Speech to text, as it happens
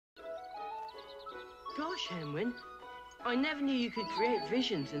Gosh, Henwin, I never knew you could create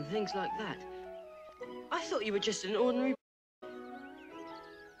visions and things like that. I thought you were just an ordinary...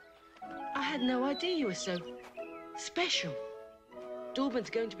 I had no idea you were so special. Dorban's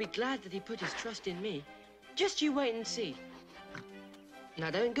going to be glad that he put his trust in me. Just you wait and see.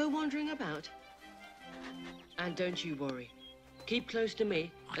 Now, don't go wandering about. And don't you worry. Keep close to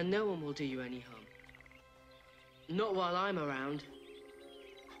me, and no one will do you any harm. Not while I'm around.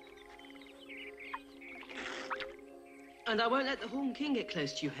 And I won't let the Horn King get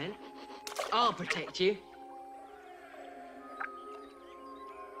close to you, Hen. I'll protect you.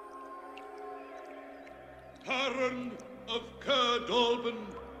 Baron of Caer Dallben,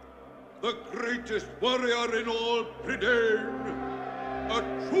 the greatest warrior in all Prydain, a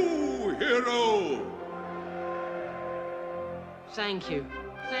true hero. Thank you.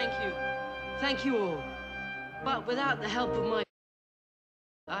 Thank you. Thank you all. But without the help of my...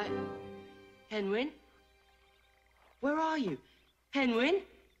 Henwin? Where are you? Henwin?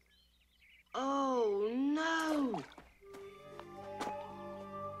 Oh, no.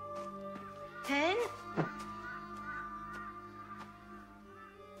 Hen?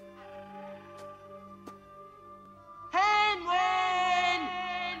 Henwin!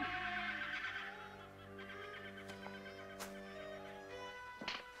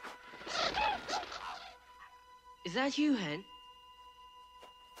 Is that you, Hen?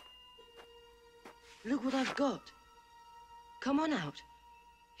 Look what I've got. Come on out.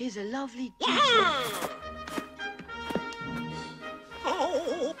 Here's a lovely juicy...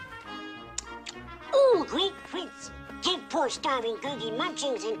 Oh, great prince. Give poor starving Gertie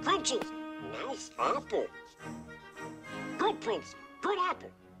munchings and crunchings. Nice apple. Good prince. Good apple.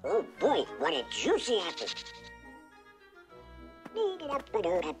 Oh boy, what a juicy apple.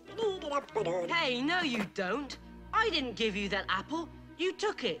 Hey, no you don't. I didn't give you that apple. You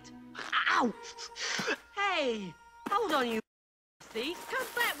took it. Ow! Hey, hold on, you thief. Come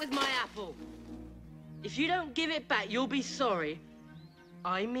back with my apple. If you don't give it back, you'll be sorry.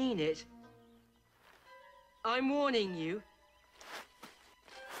 I mean it. I'm warning you.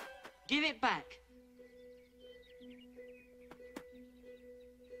 Give it back.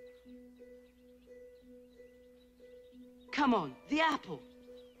 Come on, the apple.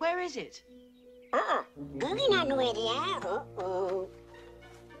 Where is it? Googie not know where the apple.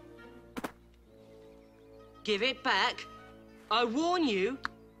 Give it back. I warn you.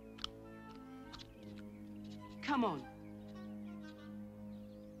 Come on.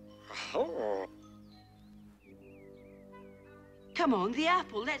 Come on, the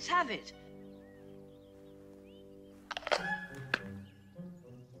apple. Let's have it.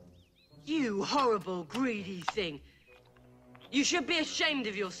 You horrible, greedy thing. You should be ashamed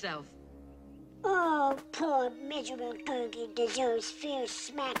of yourself. Oh, poor miserable Gergie deserves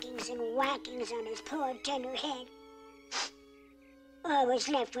fierce smackings and whackings on his poor tender head. I was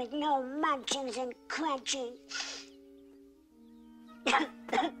left with no munchings and crunching.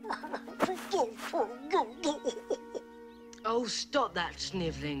 Forgive poor Gergie. Oh, stop that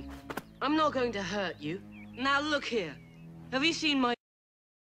sniveling. I'm not going to hurt you. Now look here. Have you seen my...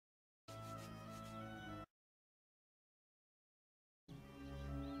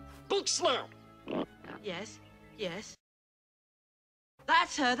 Big snout. Yes, yes.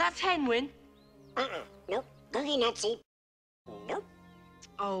 That's her, that's Henwin. Nope, Gergie not see. Nope.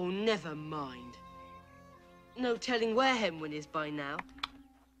 Oh, never mind. No telling where Henwin is by now.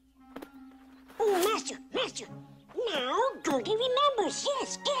 Oh, master. Now Gergie remembers.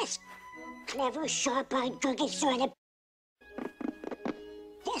 Yes. Clever, sharp-eyed Gergie saw the...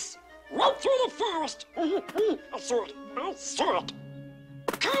 Yes, right through the forest. I saw it.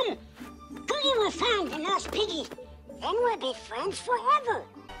 Come! Gergie will find the lost piggy. Then we'll be friends forever.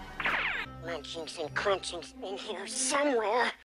 Munchings and crunchings in here somewhere.